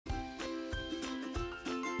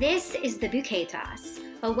This is The Bouquet Toss,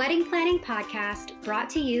 a wedding planning podcast brought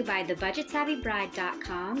to you by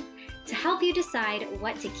thebudgetsavvybride.com to help you decide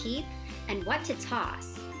what to keep and what to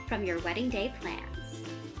toss from your wedding day plans.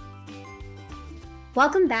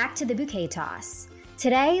 Welcome back to The Bouquet Toss.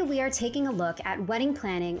 Today, we are taking a look at wedding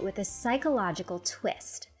planning with a psychological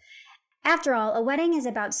twist. After all, a wedding is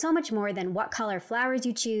about so much more than what color flowers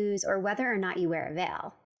you choose or whether or not you wear a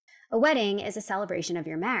veil. A wedding is a celebration of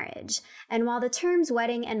your marriage, and while the terms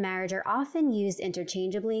wedding and marriage are often used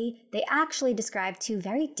interchangeably, they actually describe two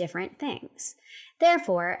very different things.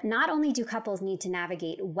 Therefore, not only do couples need to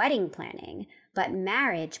navigate wedding planning, but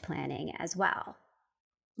marriage planning as well.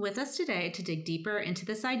 With us today to dig deeper into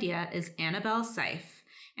this idea is Annabelle Seif.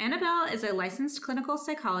 Annabelle is a licensed clinical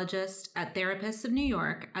psychologist at Therapists of New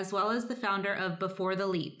York, as well as the founder of Before the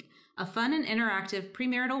Leap, a fun and interactive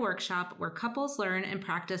premarital workshop where couples learn and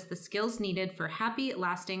practice the skills needed for happy,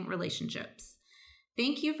 lasting relationships.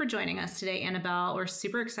 Thank you for joining us today, Annabelle. We're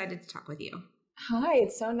super excited to talk with you. Hi,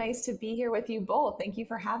 it's so nice to be here with you both. Thank you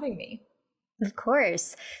for having me. Of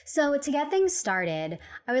course. So to get things started,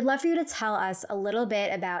 I would love for you to tell us a little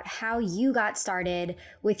bit about how you got started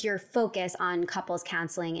with your focus on couples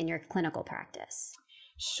counseling in your clinical practice.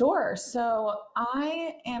 Sure. So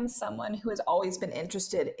I am someone who has always been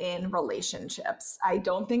interested in relationships. I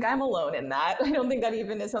don't think I'm alone in that. I don't think that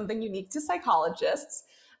even is something unique to psychologists.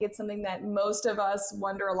 It's something that most of us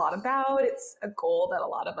wonder a lot about. It's a goal that a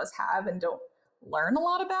lot of us have and don't learn a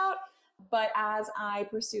lot about. But as I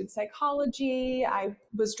pursued psychology, I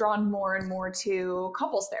was drawn more and more to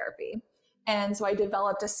couples therapy. And so I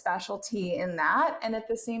developed a specialty in that. And at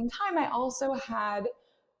the same time, I also had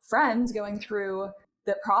friends going through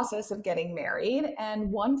the process of getting married.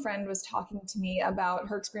 And one friend was talking to me about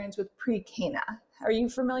her experience with pre-Cana. Are you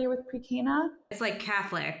familiar with pre-Cana? It's like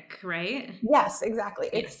Catholic, right? Yes, exactly.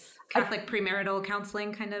 It's Catholic premarital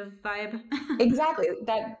counseling kind of vibe. Exactly.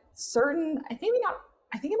 That certain, I think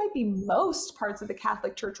it might be most parts of the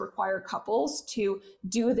Catholic Church require couples to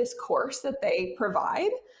do this course that they provide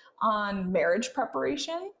on marriage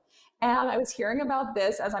preparation. And I was hearing about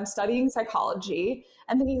this as I'm studying psychology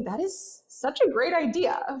and thinking, that is such a great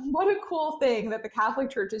idea. What a cool thing that the Catholic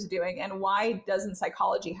Church is doing. And why doesn't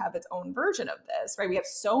psychology have its own version of this, right? We have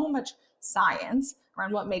so much science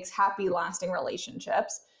around what makes happy, lasting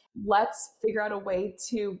relationships. Let's figure out a way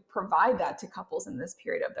to provide that to couples in this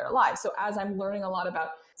period of their lives. So as I'm learning a lot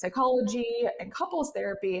about psychology and couples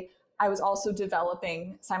therapy, I was also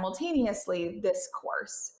developing simultaneously this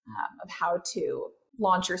course of how to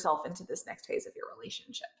launch yourself into this next phase of your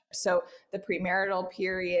relationship. So the premarital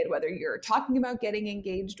period, whether you're talking about getting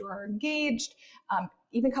engaged or are engaged,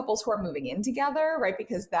 even couples who are moving in together, right?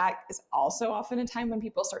 Because that is also often a time when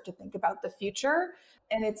people start to think about the future.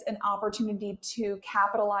 And it's an opportunity to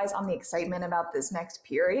capitalize on the excitement about this next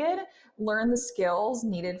period, learn the skills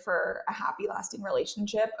needed for a happy, lasting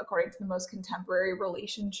relationship according to the most contemporary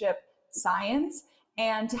relationship science,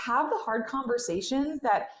 and to have the hard conversations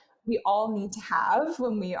that we all need to have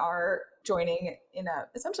when we are joining in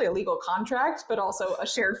essentially a legal contract, but also a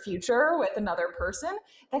shared future with another person.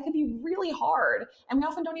 That can be really hard. And we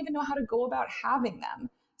often don't even know how to go about having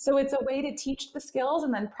them. So it's a way to teach the skills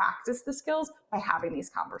and then practice the skills by having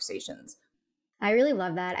these conversations. I really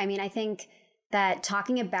love that. I mean, I think that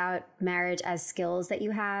talking about marriage as skills that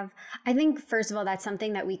you have, I think, first of all, that's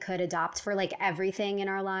something that we could adopt for like everything in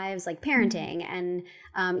our lives, like parenting and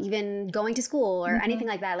even going to school or anything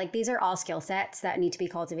like that. Like these are all skill sets that need to be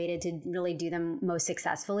cultivated to really do them most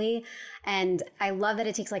successfully. And I love that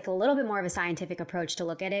it takes like a little bit more of a scientific approach to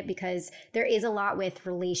look at it, because there is a lot with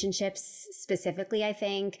relationships specifically, I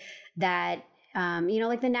think, that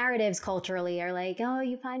like the narratives culturally are like, oh,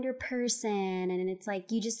 you find your person and it's like,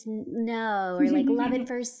 you just know, or like love at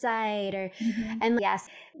first sight, or, and yes,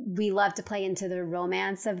 we love to play into the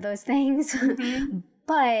romance of those things,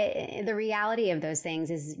 but the reality of those things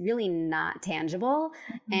is really not tangible.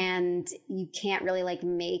 And you can't really like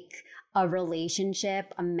make a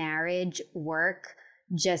relationship, a marriage work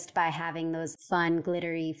just by having those fun,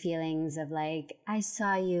 glittery feelings of like, I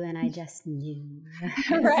saw you and I just knew.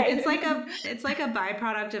 Right. It's like a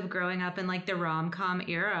byproduct of growing up in like the rom-com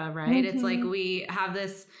era, right? It's like we have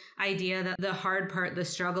this idea that the hard part, the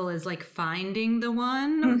struggle is like finding the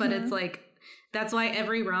one, but it's like, that's why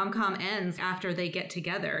every rom-com ends after they get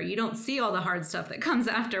together. You don't see all the hard stuff that comes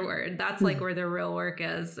afterward. That's like where the real work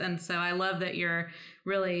is. And so I love that you're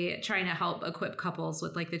really trying to help equip couples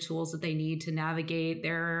with like the tools that they need to navigate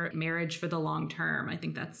their marriage for the long term. I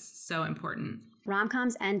think that's so important.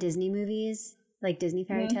 Rom-coms and Disney movies, like Disney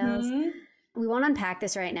fairy tales. We won't unpack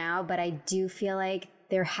this right now, but I do feel like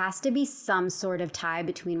there has to be some sort of tie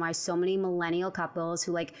between why so many millennial couples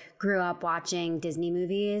who like grew up watching Disney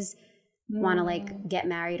movies want to like get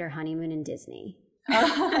married or honeymoon in Disney.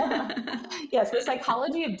 Yes, the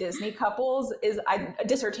psychology of Disney couples is a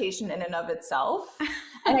dissertation in and of itself.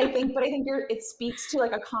 And I think it speaks to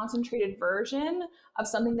like a concentrated version of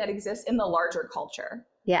something that exists in the larger culture.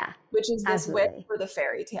 Yeah. Which is this absolutely. wish for the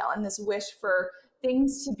fairy tale and this wish for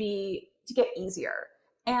things to get easier.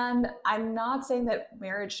 And I'm not saying that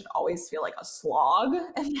marriage should always feel like a slog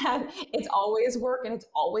and that it's always work and it's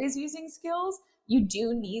always using skills. You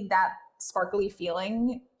do need that sparkly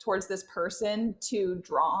feeling towards this person to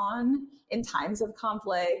draw on in times of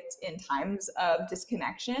conflict, in times of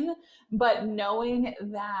disconnection, but knowing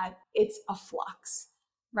that it's a flux,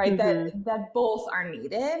 right? That both are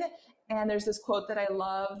needed. And there's this quote that I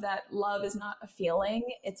love, that love is not a feeling,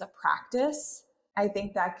 it's a practice. I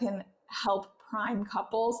think that can help prime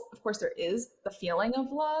couples. Of course, there is the feeling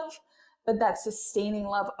of love, but that sustaining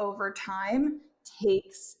love over time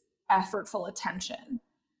takes effortful attention.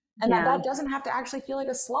 And that doesn't have to actually feel like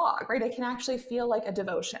a slog, right? It can actually feel like a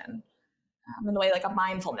devotion. In the way like a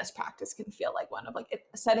mindfulness practice can feel like one of like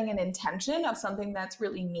setting an intention of something that's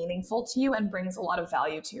really meaningful to you and brings a lot of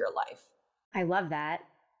value to your life. I love that.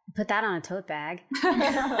 Put that on a tote bag.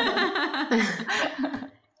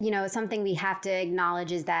 Something we have to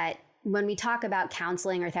acknowledge is that when we talk about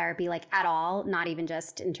counseling or therapy, like at all, not even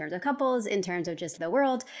just in terms of couples, in terms of just the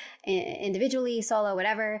world, individually, solo,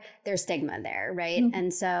 whatever, there's stigma there, right? Mm-hmm.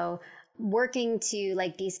 And so working to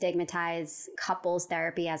like destigmatize couples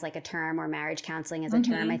therapy as like a term or marriage counseling as a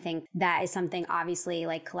term, I think that is something obviously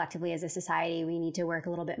like collectively as a society, we need to work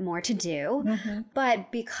a little bit more to do.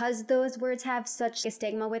 But because those words have such a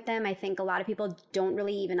stigma with them, I think a lot of people don't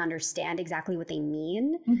really even understand exactly what they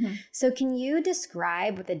mean. So can you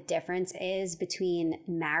describe what the difference is between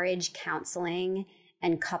marriage counseling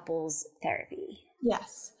and couples therapy?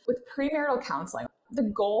 Yes. With premarital counseling, the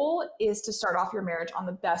goal is to start off your marriage on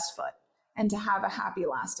the best foot and to have a happy,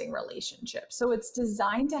 lasting relationship. So it's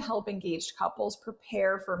designed to help engaged couples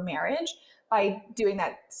prepare for marriage by doing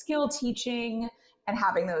that skill teaching and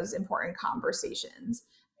having those important conversations.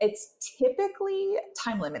 It's typically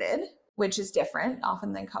time limited, which is different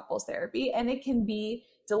often than couples therapy, and it can be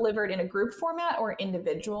delivered in a group format or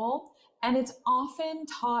individual. And it's often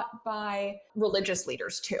taught by religious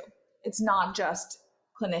leaders too. It's not just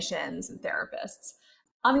clinicians and therapists.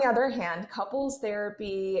 On the other hand, couples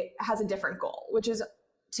therapy has a different goal, which is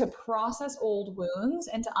to process old wounds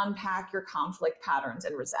and to unpack your conflict patterns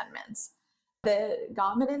and resentments. The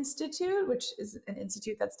Gottman Institute, which is an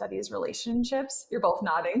institute that studies relationships, you're both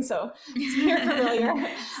nodding, so you're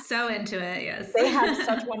familiar. So into it, yes. They have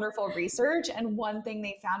such wonderful research. And one thing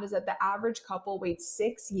they found is that the average couple waits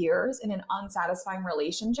 6 years in an unsatisfying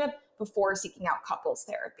relationship before seeking out couples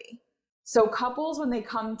therapy. So couples, when they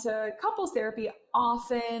come to couples therapy,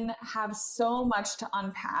 often have so much to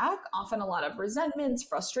unpack, often a lot of resentments,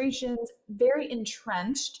 frustrations, very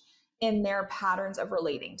entrenched in their patterns of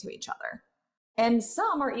relating to each other. And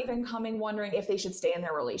some are even coming wondering if they should stay in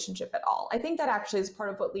their relationship at all. I think that actually is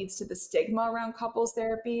part of what leads to the stigma around couples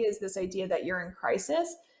therapy, is this idea that you're in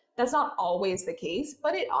crisis. That's not always the case,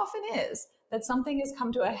 but it often is, that something has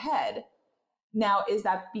come to a head. Now, is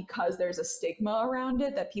that because there's a stigma around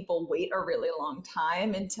it, that people wait a really long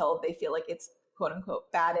time until they feel like it's quote unquote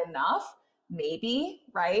bad enough? Maybe,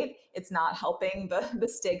 right? It's not helping the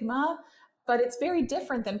stigma, but it's very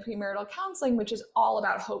different than premarital counseling, which is all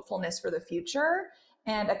about hopefulness for the future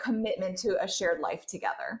and a commitment to a shared life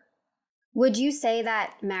together. Would you say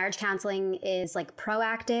that marriage counseling is like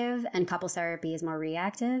proactive and couples therapy is more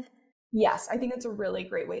reactive? Yes, I think that's a really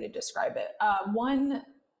great way to describe it. One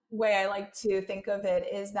way I like to think of it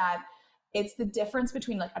is that it's the difference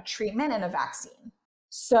between like a treatment and a vaccine.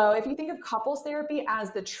 So if you think of couples therapy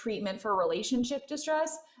as the treatment for relationship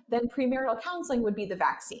distress, then premarital counseling would be the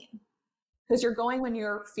vaccine. Because you're going when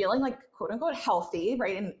you're feeling like quote unquote healthy,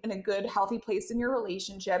 right? In a good, healthy place in your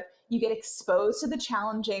relationship, you get exposed to the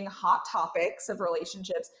challenging, hot topics of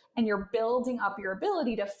relationships, and you're building up your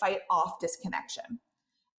ability to fight off disconnection.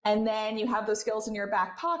 And then you have those skills in your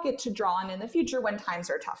back pocket to draw on in the future when times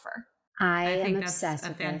are tougher. I think that's obsessed a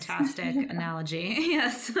with fantastic analogy.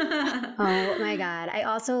 Yes. Oh my God. I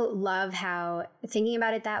also love how thinking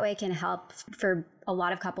about it that way can help for a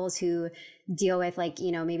lot of couples who deal with like,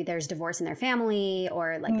 maybe there's divorce in their family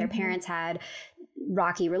or like their parents had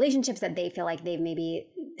rocky relationships that they feel like they've maybe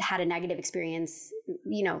had a negative experience,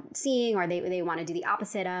 seeing, or they want to do the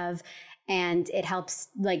opposite of. And it helps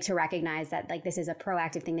like to recognize that like this is a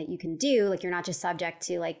proactive thing that you can do. Like you're not just subject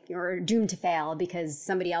to like you're doomed to fail because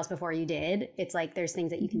somebody else before you did. It's like there's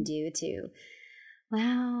things that you can do to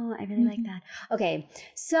Wow, I really like that. Okay,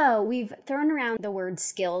 so we've thrown around the word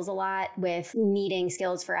skills a lot with needing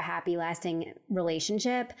skills for a happy, lasting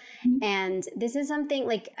relationship. And this is something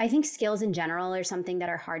like, I think skills in general are something that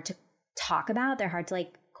are hard to talk about. They're hard to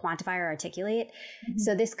like quantify or articulate.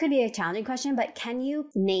 So this could be a challenging question, but can you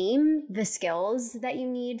name the skills that you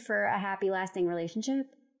need for a happy, lasting relationship?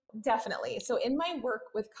 Definitely. So in my work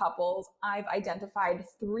with couples, I've identified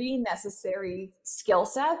 3 necessary skill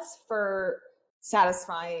sets for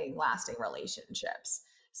satisfying, lasting relationships.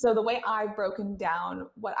 So the way I've broken down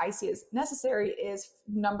what I see as necessary is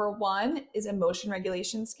number 1 is emotion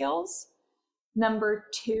regulation skills. Number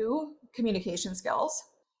 2, communication skills.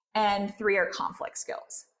 And 3 are conflict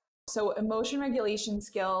skills. So emotion regulation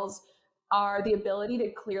skills are the ability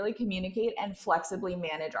to clearly communicate and flexibly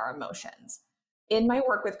manage our emotions. In my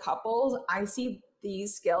work with couples, I see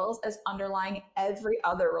these skills as underlying every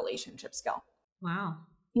other relationship skill. Wow.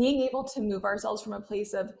 Being able to move ourselves from a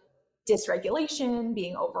place of dysregulation,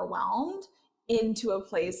 being overwhelmed, into a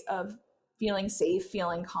place of feeling safe,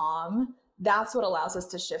 feeling calm, that's what allows us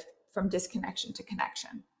to shift from disconnection to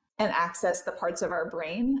connection and access the parts of our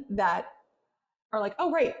brain that are like,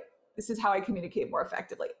 oh, right, this is how I communicate more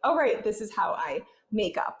effectively. Oh, right, this is how I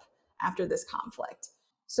make up after this conflict.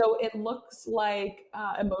 So it looks like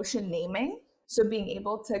emotion naming. So being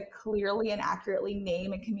able to clearly and accurately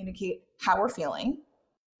name and communicate how we're feeling,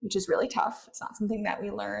 which is really tough. It's not something that we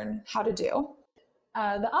learn how to do.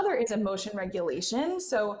 The other is emotion regulation.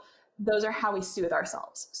 So those are how we soothe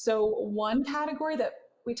ourselves. So one category that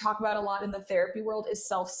we talk about a lot in the therapy world is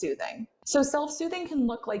self-soothing. So self-soothing can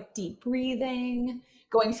look like deep breathing,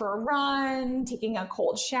 going for a run, taking a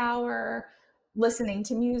cold shower, listening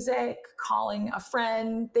to music, calling a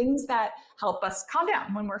friend, things that help us calm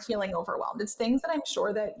down when we're feeling overwhelmed. It's things that I'm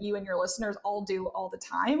sure that you and your listeners all do all the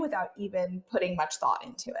time without even putting much thought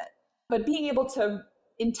into it. But being able to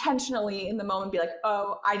intentionally in the moment be like,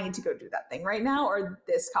 oh, I need to go do that thing right now, or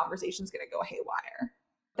this conversation is going to go haywire.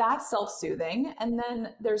 That's self-soothing. And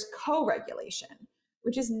then there's co-regulation,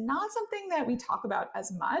 which is not something that we talk about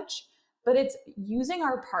as much, but it's using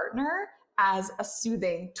our partner as a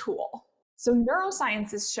soothing tool. So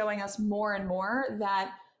neuroscience is showing us more and more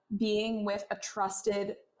that being with a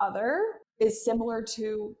trusted other is similar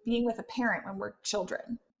to being with a parent when we're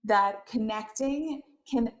children, that connecting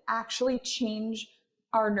can actually change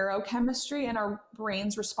our neurochemistry and our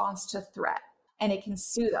brain's response to threat. And it can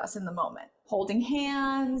soothe us in the moment. Holding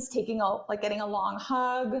hands, getting a long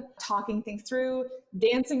hug, talking things through,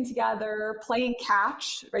 dancing together, playing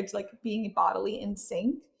catch, right? Like being bodily in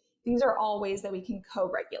sync. These are all ways that we can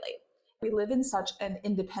co-regulate. We live in such an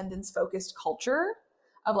independence-focused culture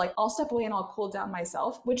of like, I'll step away and I'll cool down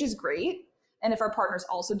myself, which is great. And if our partner's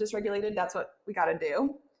also dysregulated, that's what we got to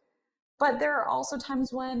do. But there are also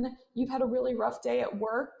times when you've had a really rough day at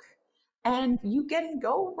work and you can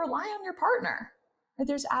go rely on your partner.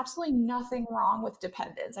 There's absolutely nothing wrong with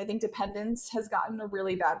dependence. I think dependence has gotten a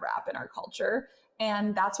really bad rap in our culture.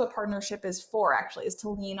 And that's what partnership is for, actually, is to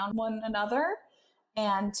lean on one another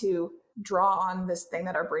and to draw on this thing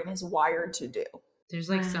that our brain is wired to do. There's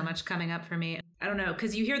like so much coming up for me. I don't know,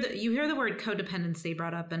 because you hear the word codependency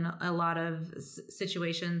brought up in a lot of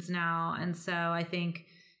situations now. And so I think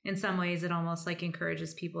in some ways it almost like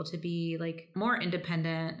encourages people to be like more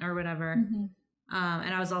independent or whatever. And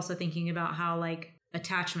I was also thinking about how like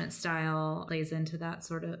attachment style plays into that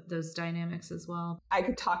sort of those dynamics as well. I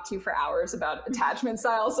could talk to you for hours about attachment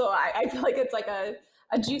style. So I feel like it's like a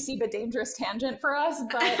juicy but dangerous tangent for us.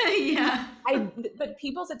 But yeah. But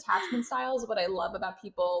people's attachment styles, what I love about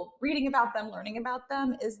people reading about them, learning about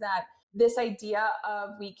them, is that this idea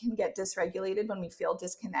of we can get dysregulated when we feel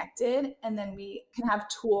disconnected, and then we can have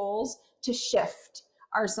tools to shift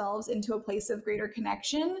ourselves into a place of greater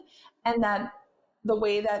connection. And that the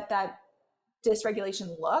way that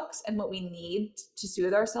dysregulation looks and what we need to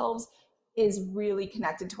soothe ourselves is really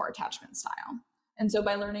connected to our attachment style. And so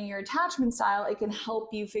by learning your attachment style, it can help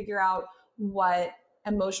you figure out what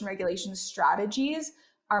emotion regulation strategies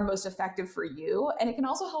are most effective for you. And it can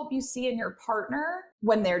also help you see in your partner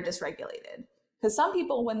when they're dysregulated. Because some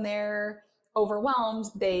people, when they're overwhelmed,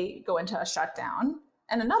 they go into a shutdown.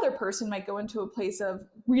 And another person might go into a place of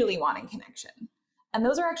really wanting connection. And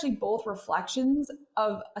those are actually both reflections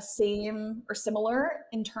of a same or similar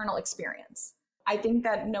internal experience. I think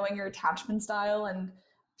that knowing your attachment style and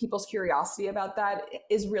people's curiosity about that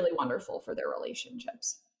is really wonderful for their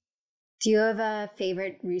relationships. Do you have a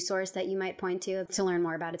favorite resource that you might point to learn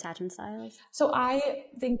more about attachment styles? So I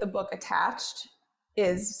think the book Attached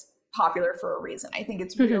is popular for a reason. I think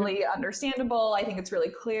it's really understandable. I think it's really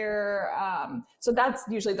clear. So that's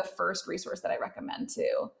usually the first resource that I recommend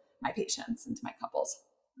too. my patients and to my couples.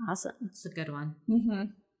 Awesome. That's a good one. Mm-hmm.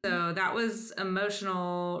 So that was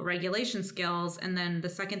emotional regulation skills. And then the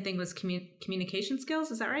second thing was communication skills.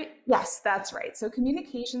 Is that right? Yes, that's right. So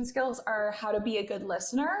communication skills are how to be a good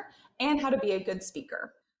listener and how to be a good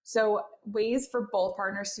speaker. So ways for both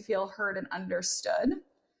partners to feel heard and understood.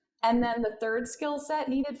 And then the third skill set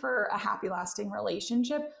needed for a happy, lasting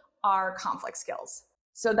relationship are conflict skills.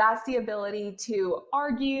 So that's the ability to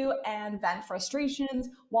argue and vent frustrations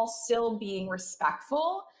while still being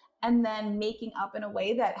respectful, and then making up in a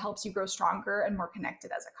way that helps you grow stronger and more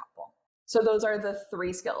connected as a couple. So those are the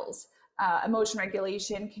three skills: emotion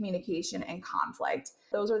regulation, communication, and conflict.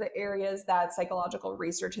 Those are the areas that psychological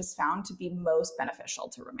research has found to be most beneficial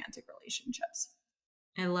to romantic relationships.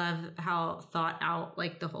 I love how thought out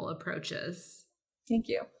like the whole approach is. Thank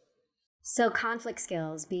you. So conflict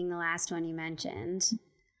skills being the last one you mentioned,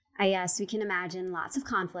 I guess we can imagine lots of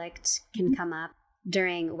conflict can come up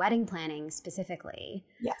during wedding planning specifically.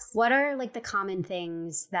 Yes. What are like the common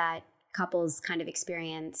things that couples kind of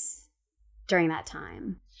experience during that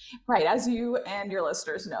time? Right. As you and your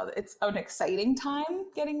listeners know, it's an exciting time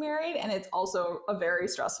getting married, and it's also a very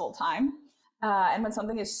stressful time. And when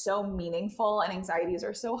something is so meaningful and anxieties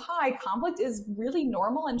are so high, conflict is really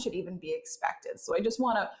normal and should even be expected. So I just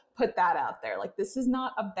want to put that out there. Like, this is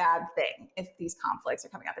not a bad thing if these conflicts are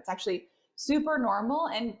coming up. It's actually super normal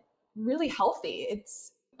and really healthy.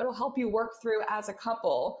 It'll help you work through as a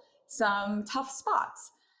couple some tough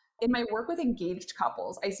spots. In my work with engaged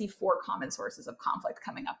couples, I see 4 common sources of conflict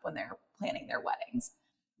coming up when they're planning their weddings.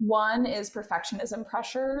 1 is perfectionism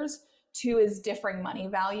pressures. 2 is differing money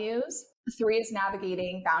values. 3 is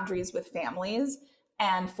navigating boundaries with families.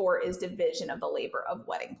 And 4 is division of the labor of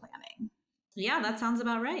wedding planning. Yeah, that sounds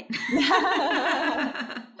about right.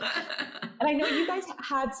 And I know you guys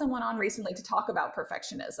had someone on recently to talk about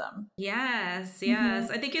perfectionism. Yes.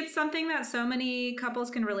 Mm-hmm. I think it's something that so many couples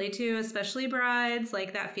can relate to, especially brides,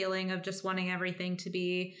 like that feeling of just wanting everything to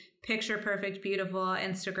be picture perfect, beautiful,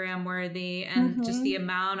 Instagram worthy, and just the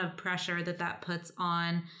amount of pressure that puts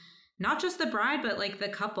on not just the bride, but like the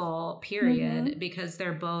couple, period, because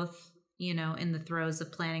they're both, in the throes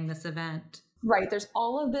of planning this event. Right. There's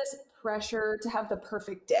all of this pressure to have the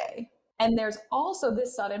perfect day. And there's also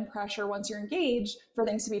this sudden pressure once you're engaged for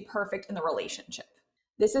things to be perfect in the relationship.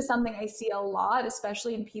 This is something I see a lot,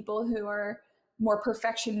 especially in people who are more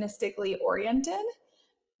perfectionistically oriented,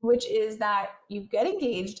 which is that you get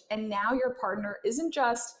engaged and now your partner isn't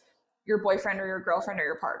just your boyfriend or your girlfriend or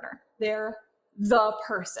your partner. They're the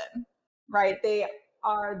person, right? They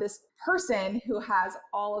are this person who has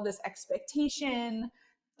all of this expectation,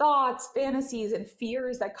 thoughts, fantasies, and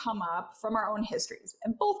fears that come up from our own histories.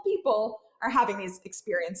 And both people are having these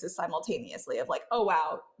experiences simultaneously of like, oh,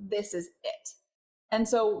 wow, this is it. And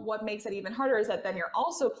so what makes it even harder is that then you're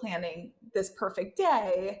also planning this perfect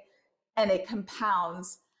day, and it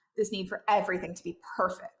compounds this need for everything to be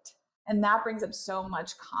perfect. And that brings up so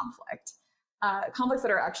much conflict, conflicts that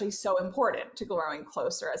are actually so important to growing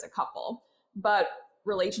closer as a couple. But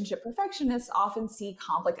relationship perfectionists often see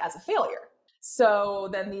conflict as a failure. So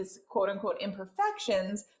then these quote unquote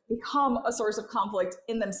imperfections become a source of conflict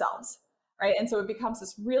in themselves, right? And so it becomes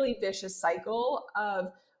this really vicious cycle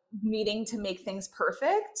of needing to make things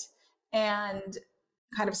perfect and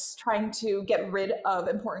kind of trying to get rid of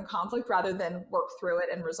important conflict rather than work through it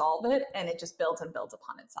and resolve it. And it just builds and builds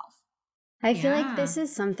upon itself. I feel like this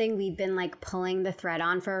is something we've been like pulling the thread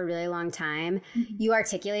on for a really long time. You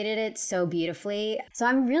articulated it so beautifully. So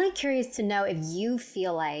I'm really curious to know if you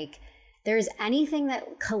feel like there's anything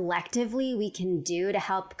that collectively we can do to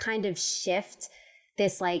help kind of shift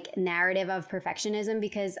this like narrative of perfectionism,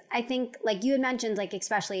 because I think like you had mentioned, like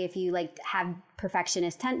especially if you like have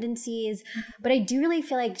perfectionist tendencies, but I do really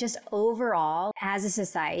feel like just overall as a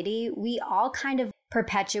society, we all kind of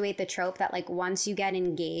perpetuate the trope that like once you get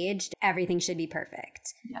engaged, everything should be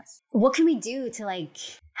perfect. Yes. What can we do to like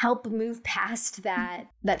help move past that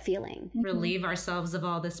feeling? Relieve ourselves of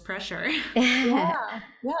all this pressure. Yeah.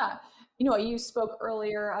 You spoke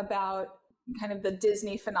earlier about kind of the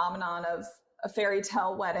Disney phenomenon of a fairy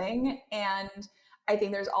tale wedding. And I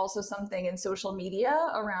think there's also something in social media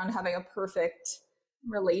around having a perfect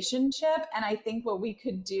relationship. And I think what we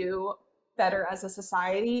could do better as a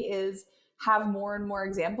society is have more and more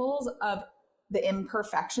examples of the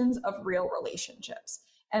imperfections of real relationships,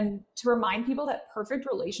 and to remind people that perfect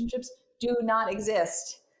relationships do not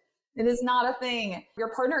exist. It is not a thing.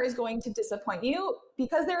 Your partner is going to disappoint you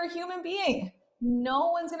because they're a human being. No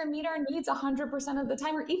one's going to meet our needs 100% of the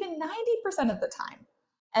time, or even 90% of the time.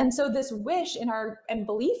 And so this wish and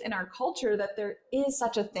belief in our culture that there is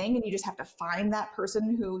such a thing, and you just have to find that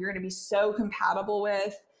person who you're going to be so compatible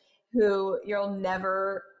with who you'll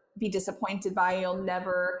never be disappointed by, you'll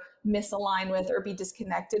never misalign with or be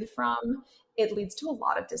disconnected from, it leads to a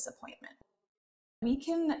lot of disappointment. We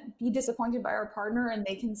can be disappointed by our partner and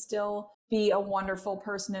they can still be a wonderful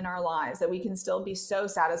person in our lives, that we can still be so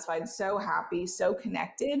satisfied, so happy, so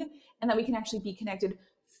connected, and that we can actually be connected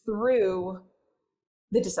through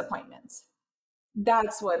the disappointments.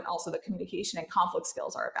 That's what also the communication and conflict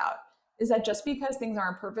skills are about, is that just because things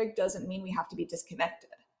aren't perfect doesn't mean we have to be disconnected.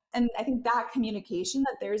 And I think that communication,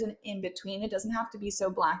 that there's an in-between, it doesn't have to be so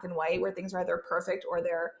black and white where things are either perfect or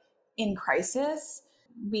they're in crisis.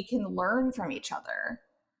 We can learn from each other.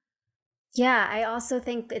 Yeah, I also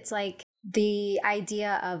think it's like the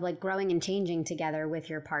idea of like growing and changing together with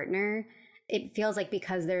your partner. It feels like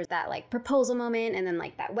because there's that like proposal moment and then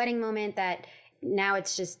like that wedding moment, that now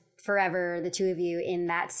it's just forever the two of you in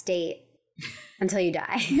that state until you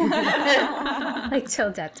die. Like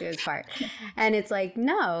till death do us part. And it's like,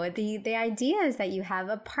 no, the idea is that you have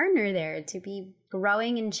a partner there to be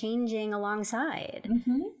growing and changing alongside.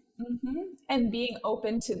 And being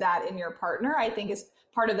open to that in your partner, I think, is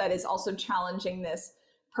part of that, is also challenging this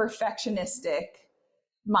perfectionistic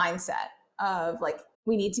mindset of like,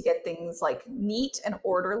 we need to get things like neat and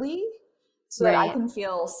orderly so that I can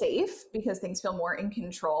feel safe because things feel more in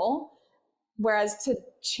control. Whereas to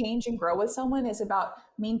change and grow with someone is about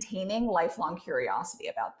maintaining lifelong curiosity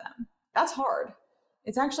about them. That's hard.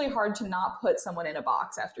 It's actually hard to not put someone in a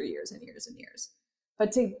box after years and years and years.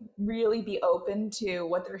 But to really be open to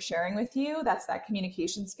what they're sharing with you, that's that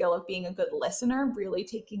communication skill of being a good listener, really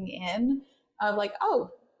taking in of like, oh,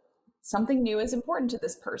 something new is important to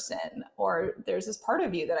this person, or there's this part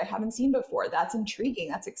of you that I haven't seen before. That's intriguing.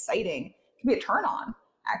 That's exciting. It can be a turn on,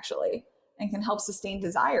 actually, and can help sustain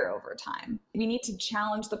desire over time. We need to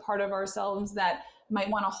challenge the part of ourselves that might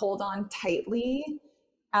want to hold on tightly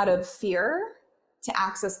out of fear to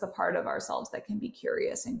access the part of ourselves that can be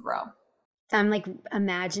curious and grow. I'm like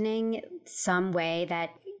imagining some way that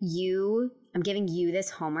I'm giving you this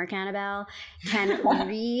homework, Annabelle, can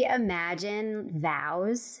reimagine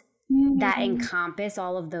vows that encompass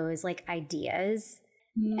all of those like ideas.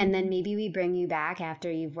 And then maybe we bring you back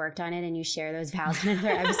after you've worked on it and you share those vows in another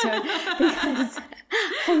episode, because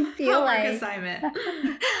I feel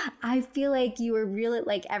I feel like you were really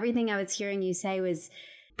like, everything I was hearing you say was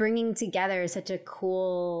bringing together such a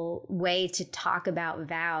cool way to talk about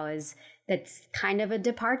vows that's kind of a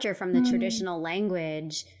departure from the traditional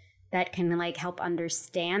language that can like help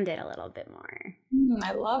understand it a little bit more.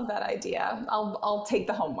 I love that idea. I'll take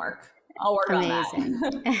the homework. I'll work on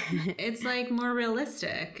that. It's like more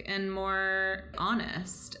realistic and more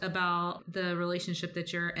honest about the relationship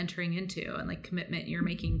that you're entering into and like commitment you're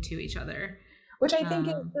making to each other. Which I think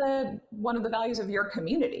is one of the values of your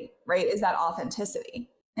community, right? Is that authenticity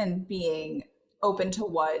and being open to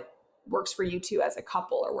what works for you two as a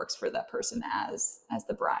couple or works for that person as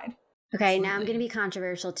the bride. Okay, now I'm going to be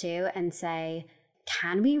controversial too and say,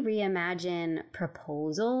 can we reimagine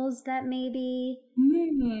proposals that maybe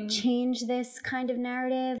change this kind of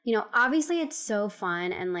narrative? You know, obviously it's so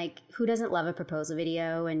fun, and like, who doesn't love a proposal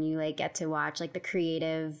video and you like get to watch like the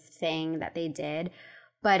creative thing that they did?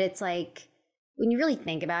 But it's like, when you really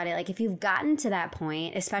think about it, like if you've gotten to that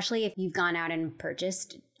point, especially if you've gone out and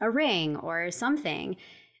purchased a ring or something,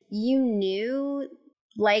 you knew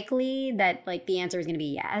likely that like the answer is going to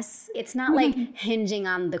be yes. It's not like hinging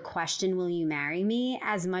on the question, will you marry me,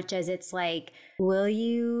 as much as it's like, will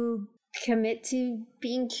you commit to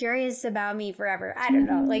being curious about me forever? I don't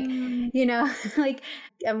know. Like, you know, like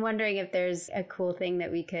I'm wondering if there's a cool thing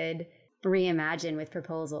that we could reimagine with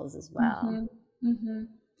proposals as well.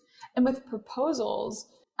 And with proposals,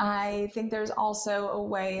 I think there's also a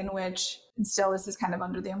way in which, and still this is kind of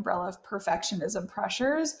under the umbrella of perfectionism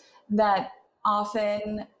pressures, that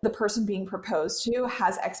often the person being proposed to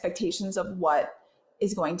has expectations of what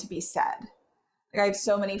is going to be said. Like I have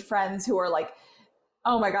so many friends who are like,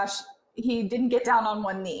 oh my gosh, he didn't get down on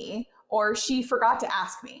one knee, or she forgot to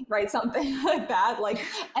ask me, right? Something like that. Like,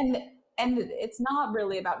 and it's not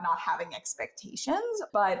really about not having expectations,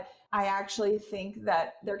 but I actually think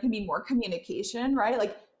that there can be more communication, right?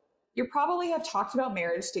 Like you probably have talked about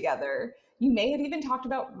marriage together. You may have even talked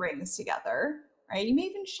about rings together, right? You may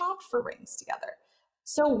even shop for rings together.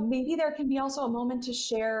 So maybe there can be also a moment to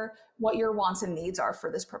share what your wants and needs are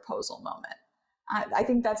for this proposal moment. I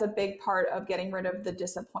think that's a big part of getting rid of the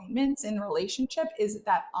disappointments in relationship, is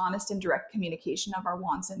that honest and direct communication of our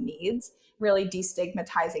wants and needs, really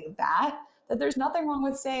destigmatizing that there's nothing wrong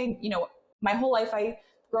with saying, you know, my whole life I've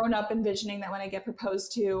grown up envisioning that when I get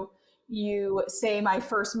proposed to, you say my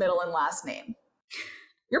first, middle, and last name.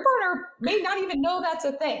 Your partner may not even know that's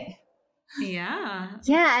a thing. Yeah.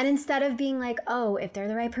 Yeah. And instead of being like, oh, if they're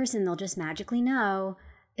the right person, they'll just magically know,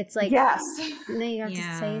 it's like, Yes. no, you have to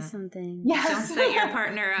say Yeah. something. Yes. Don't set your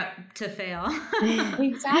partner up to fail.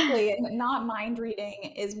 Exactly. And not mind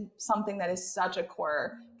reading is something that is such a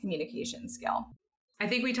core communication skill. I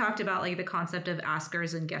think we talked about like the concept of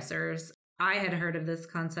askers and guessers. I had heard of this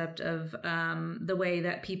concept of the way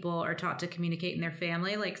that people are taught to communicate in their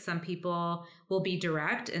family. Like some people will be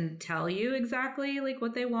direct and tell you exactly like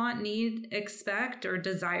what they want, need, expect, or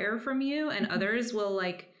desire from you. And others will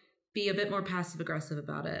like be a bit more passive aggressive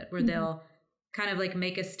about it, where they'll kind of like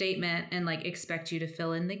make a statement and like expect you to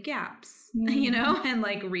fill in the gaps, you know, and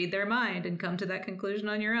like read their mind and come to that conclusion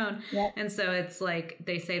on your own. Yep. And so it's like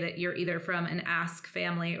they say that you're either from an ask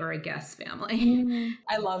family or a guess family.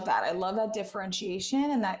 I love that. I love that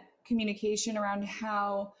differentiation and that communication around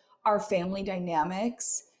how our family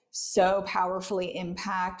dynamics so powerfully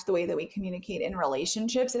impact the way that we communicate in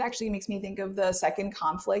relationships. It actually makes me think of the second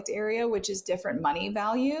conflict area, which is different money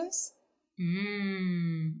values.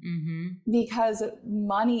 Because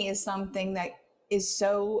money is something that is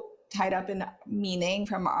so tied up in meaning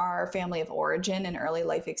from our family of origin and early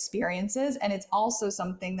life experiences. And it's also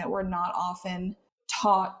something that we're not often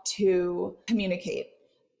taught to communicate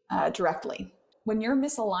directly. When you're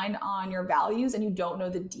misaligned on your values and you don't know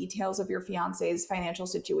the details of your fiance's financial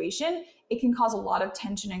situation, it can cause a lot of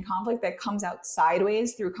tension and conflict that comes out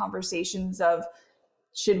sideways through conversations of,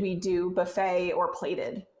 should we do buffet or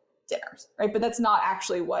plated dinners, right? But that's not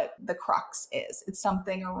actually what the crux is. It's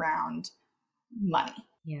something around money.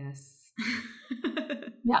 Yes.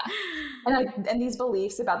 Yeah. And these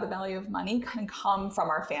beliefs about the value of money can come from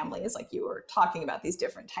our families. Like you were talking about these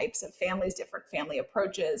different types of families, different family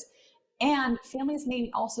approaches. And families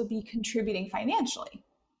may also be contributing financially.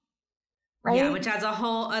 Right? Yeah, which adds a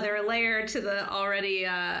whole other layer to the already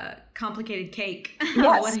complicated cake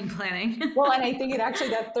of wedding planning. Well, and I think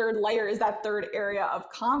that third layer is that third area of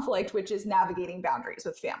conflict, which is navigating boundaries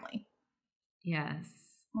with family. Yes.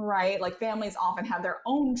 Right? Like families often have their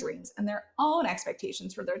own dreams and their own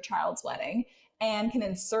expectations for their child's wedding and can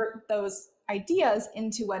insert those ideas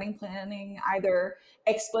into wedding planning either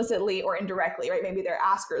explicitly or indirectly, right? Maybe they're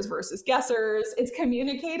askers versus guessers. It's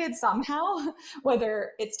communicated somehow,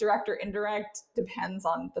 whether it's direct or indirect depends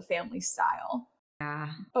on the family style. Yeah.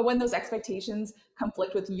 But when those expectations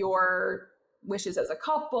conflict with your wishes as a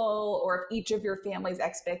couple, or if each of your family's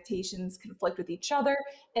expectations conflict with each other,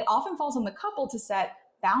 it often falls on the couple to set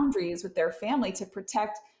boundaries with their family to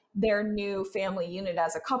protect their new family unit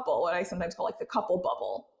as a couple, what I sometimes call like the couple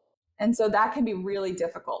bubble. And so that can be really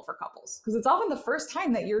difficult for couples because it's often the first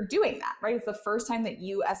time that you're doing that, right? It's the first time that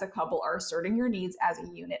you as a couple are asserting your needs as a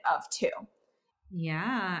unit of two.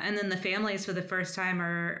 Yeah. And then the families for the first time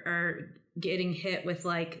are getting hit with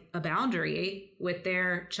like a boundary with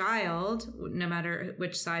their child, no matter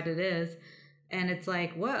which side it is. And it's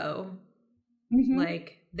like, whoa,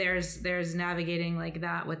 like there's navigating like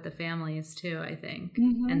that with the families too, I think.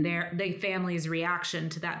 And the family's reaction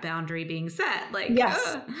to that boundary being set, like,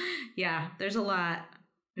 yeah, there's a lot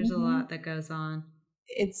that goes on.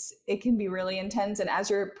 It can be really intense. And as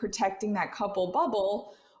you're protecting that couple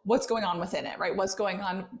bubble, what's going on within it, right? What's going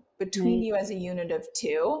on between you as a unit of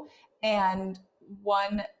two? And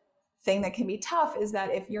one thing that can be tough is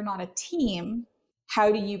that if you're not a team, how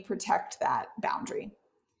do you protect that boundary?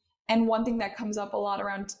 And one thing that comes up a lot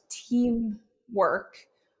around teamwork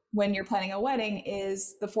when you're planning a wedding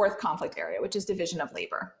is the fourth conflict area, which is division of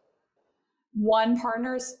labor. One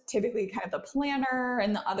partner is typically kind of the planner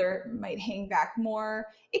and the other might hang back more.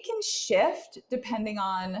 It can shift depending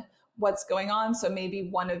on what's going on. So maybe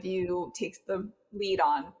one of you takes the lead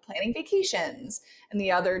on planning vacations and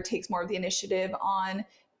the other takes more of the initiative on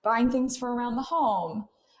buying things for around the home.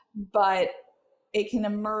 But it can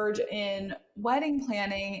emerge in wedding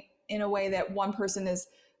planning in a way that one person is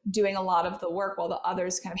doing a lot of the work while the other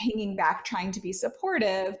is kind of hanging back, trying to be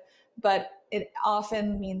supportive. But it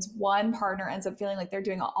often means one partner ends up feeling like they're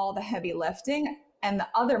doing all the heavy lifting and the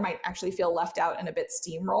other might actually feel left out and a bit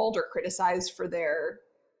steamrolled or criticized for their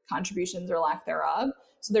contributions or lack thereof.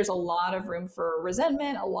 So there's a lot of room for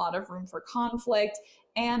resentment, a lot of room for conflict,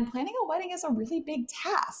 and planning a wedding is a really big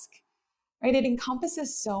task, right? It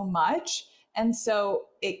encompasses so much. And so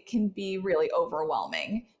it can be really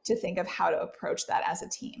overwhelming to think of how to approach that as a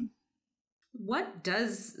team. What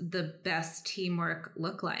does the best teamwork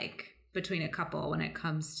look like between a couple when it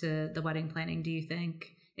comes to the wedding planning, do you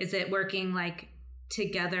think? Is it working like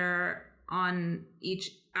together on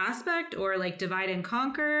each aspect or like divide and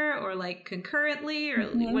conquer or like concurrently or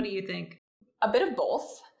what do you think? A bit of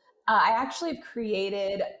both. I actually have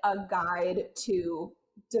created a guide to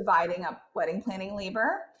dividing up wedding planning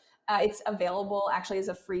labor. It's available actually as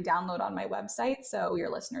a free download on my website. So your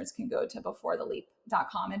listeners can go to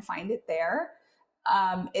beforetheleap.com and find it there.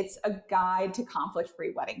 It's a guide to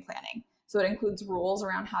conflict-free wedding planning. So it includes rules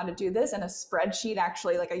around how to do this and a spreadsheet,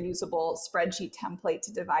 actually like a usable spreadsheet template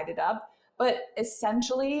to divide it up. But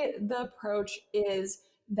essentially the approach is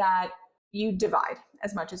that you divide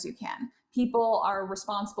as much as you can. People are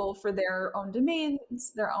responsible for their own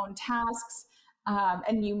domains, their own tasks,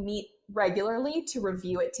 and you meet regularly to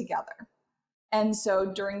review it together. And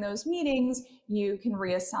so during those meetings, you can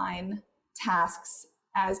reassign tasks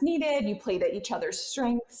as needed, you play to each other's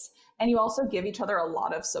strengths, and you also give each other a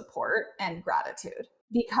lot of support and gratitude.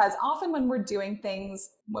 Because often when we're doing things,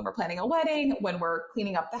 when we're planning a wedding, when we're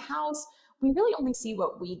cleaning up the house, we really only see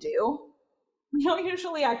what we do. We don't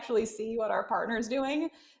usually actually see what our partner's doing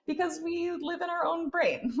because we live in our own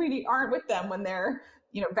brain. We aren't with them when they're,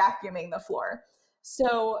 vacuuming the floor.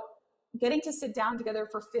 So getting to sit down together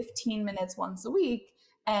for 15 minutes once a week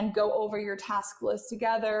and go over your task list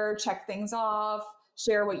together, check things off,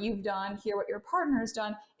 share what you've done, hear what your partner's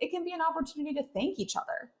done, it can be an opportunity to thank each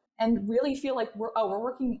other and really feel like we're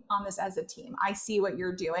working on this as a team. I see what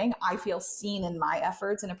you're doing. I feel seen in my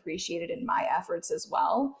efforts and appreciated in my efforts as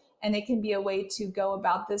well. And it can be a way to go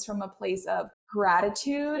about this from a place of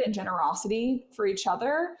gratitude and generosity for each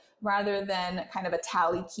other rather than kind of a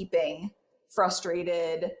tally keeping,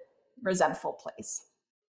 frustrated, resentful place.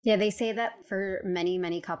 Yeah, they say that for many,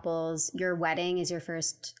 many couples, your wedding is your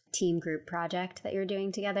first team group project that you're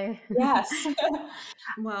doing together. Yes.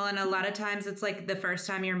 Well, and a lot of times it's like the first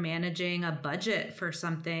time you're managing a budget for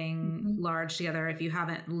something large together. If you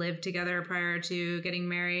haven't lived together prior to getting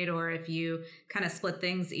married, or if you kind of split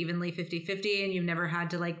things evenly 50-50 and you've never had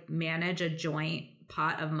to like manage a joint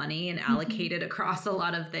pot of money and allocate it across a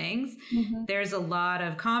lot of things, there's a lot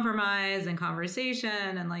of compromise and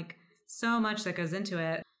conversation and like so much that goes into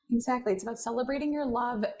it. Exactly. It's about celebrating your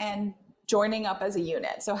love and joining up as a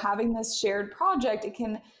unit. So having this shared project, it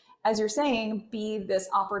can, as you're saying, be this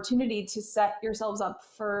opportunity to set yourselves up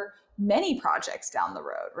for many projects down the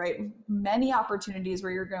road, right? Many opportunities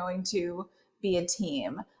where you're going to be a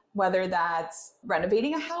team, whether that's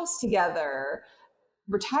renovating a house together,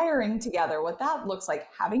 retiring together, what that looks like,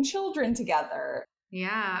 having children together.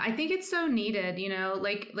 Yeah, I think it's so needed,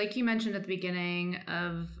 like you mentioned at the beginning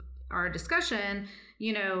of our discussion,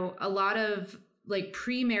 a lot of like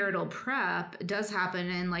premarital prep does happen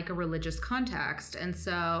in like a religious context. And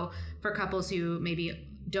so for couples who maybe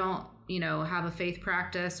don't, have a faith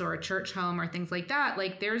practice or a church home or things like that,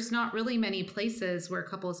 like there's not really many places where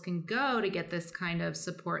couples can go to get this kind of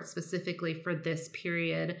support specifically for this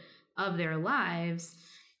period of their lives.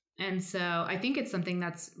 And so I think it's something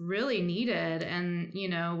that's really needed. And,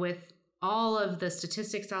 with all of the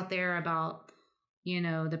statistics out there about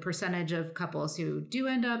the percentage of couples who do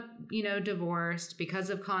end up, divorced because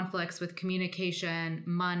of conflicts with communication,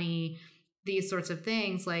 money, these sorts of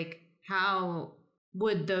things, like how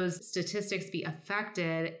would those statistics be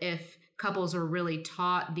affected if couples are really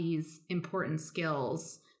taught these important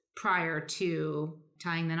skills prior to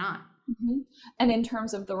tying the knot? And in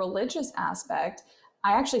terms of the religious aspect,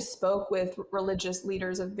 I actually spoke with religious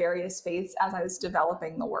leaders of various faiths as I was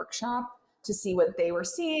developing the workshop to see what they were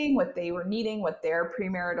seeing, what they were needing, what their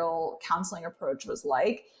premarital counseling approach was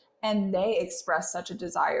like. And they expressed such a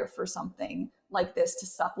desire for something like this to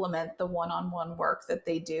supplement the one-on-one work that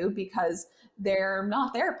they do because they're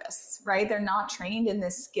not therapists, right? They're not trained in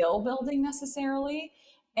this skill building necessarily.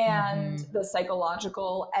 And the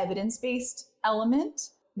psychological evidence-based element,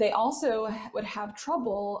 they also would have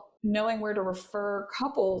trouble knowing where to refer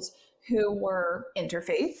couples who were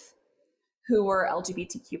interfaith, who were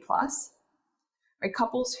LGBTQ+, right?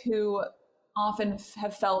 Couples who often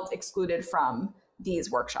have felt excluded from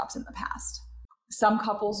these workshops in the past. Some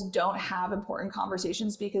couples don't have important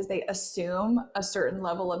conversations because they assume a certain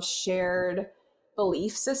level of shared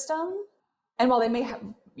belief system. And while they may have,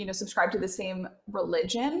 subscribe to the same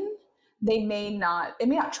religion, it may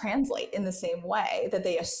not translate in the same way that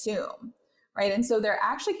they assume, right? And so there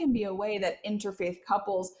actually can be a way that interfaith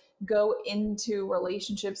couples go into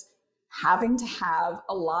relationships having to have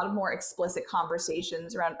a lot of more explicit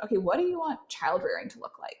conversations around, okay, what do you want child rearing to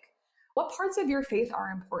look like? What parts of your faith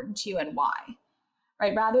are important to you and why?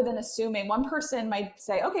 Right? Rather than assuming, one person might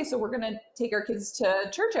say, okay, so we're going to take our kids to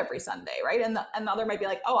church every Sunday, right? And the other might be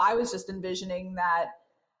like, oh, I was just envisioning that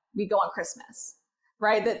we go on Christmas,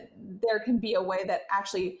 right? That there can be a way that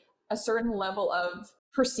actually a certain level of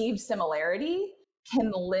perceived similarity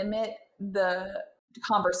can limit the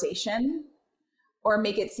conversation or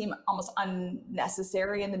make it seem almost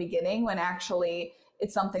unnecessary in the beginning when actually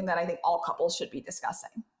it's something that I think all couples should be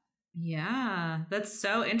discussing. Yeah, that's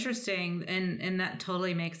so interesting. And that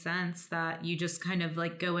totally makes sense that you just kind of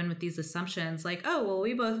like go in with these assumptions like, oh, well,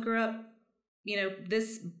 we both grew up,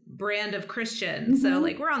 this brand of Christian. So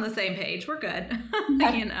like we're on the same page. We're good.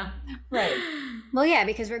 Right. Well, yeah,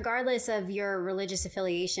 because regardless of your religious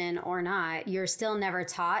affiliation or not, you're still never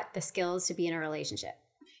taught the skills to be in a relationship.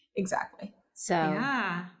 Exactly. So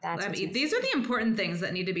yeah, these are the important things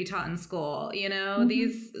that need to be taught in school.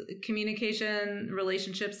 These communication,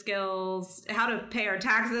 relationship skills, how to pay our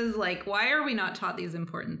taxes. Like, why are we not taught these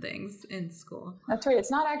important things in school? That's right.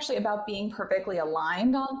 It's not actually about being perfectly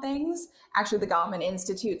aligned on things. Actually, the Gottman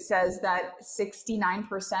Institute says that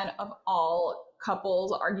 69% of all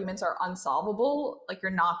couples arguments are unsolvable. Like,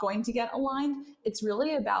 you're not going to get aligned. It's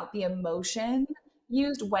really about the emotion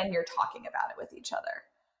used when you're talking about it with each other.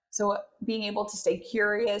 So being able to stay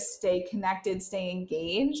curious, stay connected, stay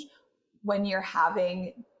engaged when you're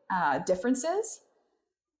having differences,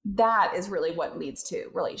 that is really what leads to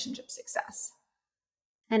relationship success.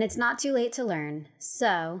 And it's not too late to learn.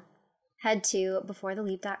 So head to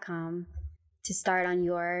beforetheleap.com to start on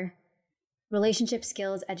your relationship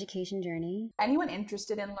skills education journey. Anyone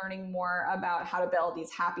interested in learning more about how to build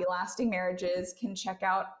these happy, lasting marriages can check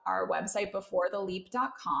out our website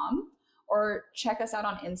beforetheleap.com. or check us out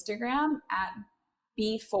on Instagram at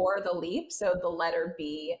B4TheLeap. So the letter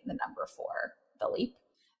B, the number 4, the leap.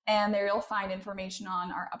 And there you'll find information on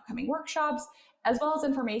our upcoming workshops, as well as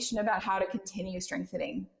information about how to continue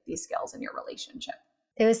strengthening these skills in your relationship.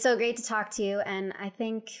 It was so great to talk to you. And I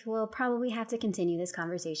think we'll probably have to continue this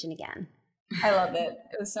conversation again. I love it.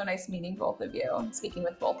 It was so nice meeting both of you, speaking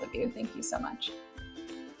with both of you. Thank you so much.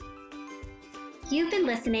 You've been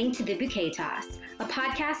listening to The Bouquet Toss, a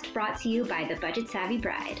podcast brought to you by the Budget Savvy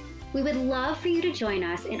Bride. We would love for you to join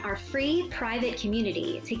us in our free private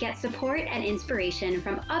community to get support and inspiration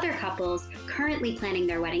from other couples currently planning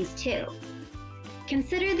their weddings too.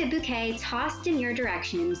 Consider The Bouquet tossed in your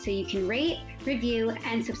direction so you can rate, review,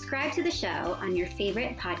 and subscribe to the show on your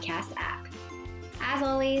favorite podcast app. As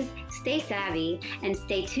always, stay savvy and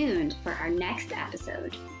stay tuned for our next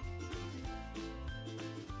episode.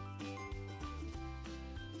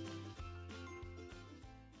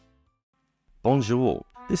 Bonjour,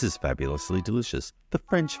 this is Fabulously Delicious, the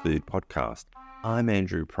French food podcast. I'm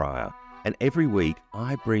Andrew Pryor, and every week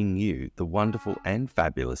I bring you the wonderful and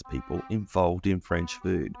fabulous people involved in French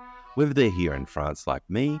food, whether they're here in France like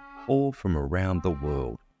me or from around the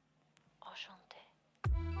world.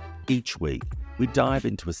 Each week, we dive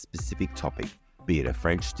into a specific topic, be it a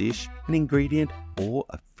French dish, an ingredient, or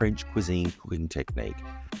a French cuisine cooking technique.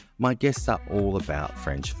 My guests are all about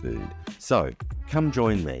French food, so come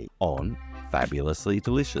join me on Fabulously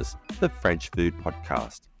Delicious, the French food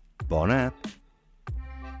podcast. Bon app!